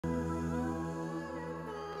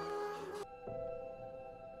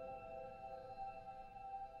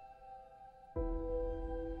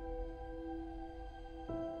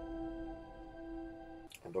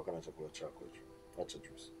Ondoka na chakula chako hicho. Acha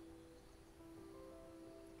juice.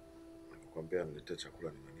 Nakwambia niletee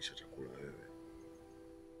chakula, nimaanisha chakula wewe.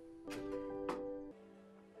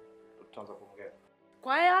 Tutaanza kuongea.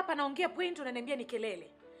 Kwa hiyo hapa naongea point unaniambia ni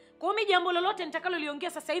kelele. Kwa hiyo mimi jambo lolote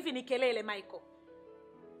nitakaloliongea sasa hivi ni kelele, Michael.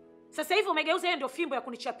 Sasa hivi umegeuza hiyo ndio fimbo ya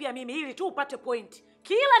kunichapia mimi ili tu upate point.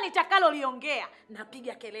 Kila nitakaloliongea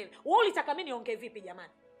napiga kelele. Wewe ulitaka mimi niongee vipi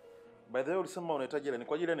jamani? By the way ulisema unahitaji ile, ni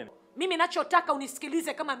kwa ajili ya nini? Mimi nachotaka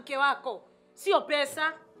unisikilize kama mke wako, sio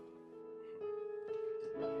pesa.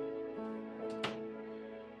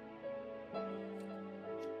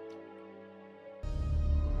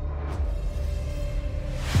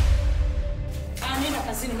 Nenda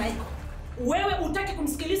kazini, Michael. Wewe utaki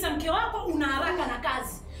kumsikiliza mke wako, una haraka na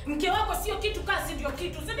kazi. Mke wako sio kitu, kazi ndio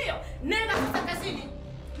kitu, si ndio? Nenda sasa kazini.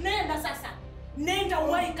 Nenda sasa. Nenda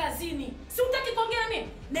uwahi kazini. Si utaki kuongea mimi?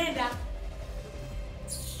 Nenda.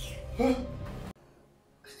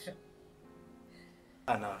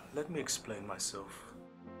 Anna, let me explain myself.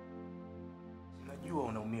 Najua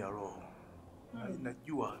unaumia roho.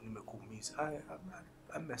 Najua nimekuumiza.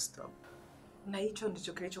 I messed up. Na hicho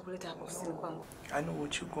ndicho kilichokuleta hapo ofisini kwangu. I know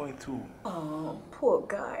what you're going through. Oh, poor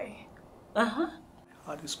guy.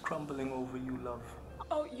 Heart is crumbling over you, love.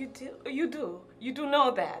 Oh, you do? You do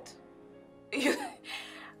know that?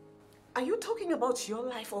 Are you talking about your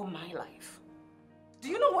life or my life? Do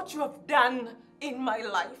you know what you have done in my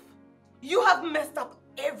life? You have messed up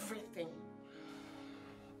everything.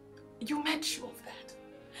 You made sure of that.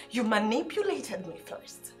 You manipulated me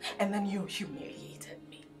first, and then you humiliated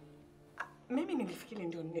me. Mimi nilifikiri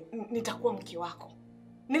ndio nitakuwa mke wako.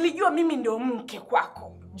 Nilijua mimi ndio mke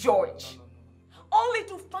kwako, George. Only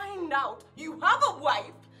to find out you have a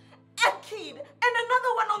wife, a kid, and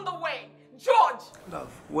another one on the way. George!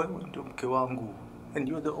 Love, wewe ndio mke wangu, and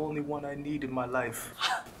you're the only one I need in my life.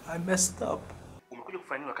 I messed up. Umekuja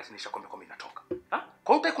kufanya wakati nishakwambia kwamba inatoka.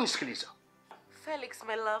 Kwa nini kunisikiliza? Felix,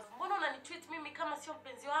 my love, mbona unanitreat mimi kama sio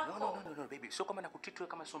mpenzi wako? No, baby. Sio kama nakutreat wewe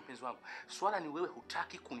kama sio mpenzi wangu. Swala ni wewe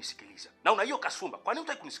hutaki kunisikiliza. Na una hiyo kasumba. Kwa nini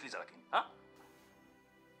hutaki kunisikiliza lakini?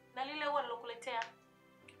 Na lile ua nilokuletea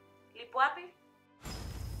lipo wapi?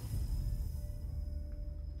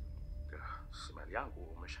 Simali yangu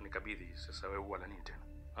umeshanikabidhi, sasa wewe ua la nini tena?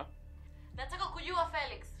 Nataka kujua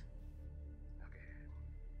Felix. Okay.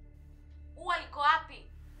 Ua liko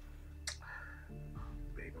wapi?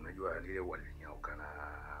 Baby, unajua lile ua lilinyauka na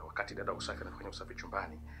wakati dada usafi anafanya usafi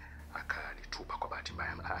chumbani akalitupa kwa bahati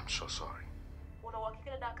mbaya. I'm so sorry. Una uhakika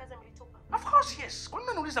dada kazi amelitupa? Of course yes. Kwa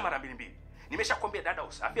nini unauliza mara mbili? Nimeshakwambia dada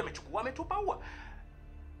usafi amechukua, ametupa ua.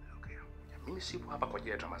 Okay. Mimi sipo hapa kwa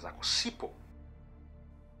ajili ya drama zako. Sipo.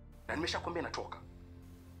 Na nimeshakwambia natoka.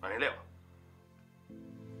 Unaelewa?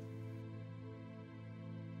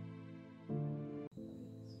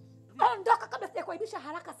 Ondoka kabla sijakuaibisha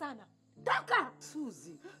haraka sana. Toka!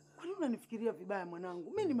 Suzi, kwa nini unanifikiria vibaya mwanangu?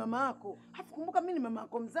 Mimi ni mama yako. Hafu kumbuka mimi ni mama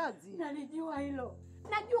yako mzazi. Nalijua hilo.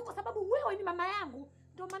 Najua kwa sababu wewe ni mama yangu.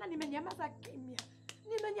 Ndio maana nimenyamaza kimya.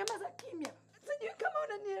 Sijui kama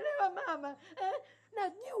unanielewa mama.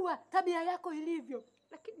 Najua tabia yako ilivyo.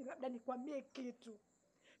 Lakini labda nikwambie kitu.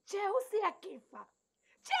 Cheusi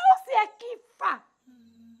akifa.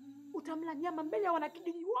 Utamla nyama mbele ya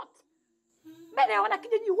wanakijiji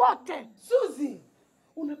wote. Suzi,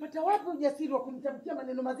 unapata wapi ujasiri wa kumtamkia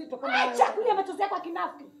maneno mazito kama hayo? Acha kulia machozi yako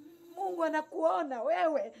kinafiki. Mungu anakuona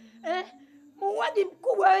wewe. Muuaji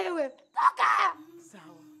mkubwa wewe. Toka!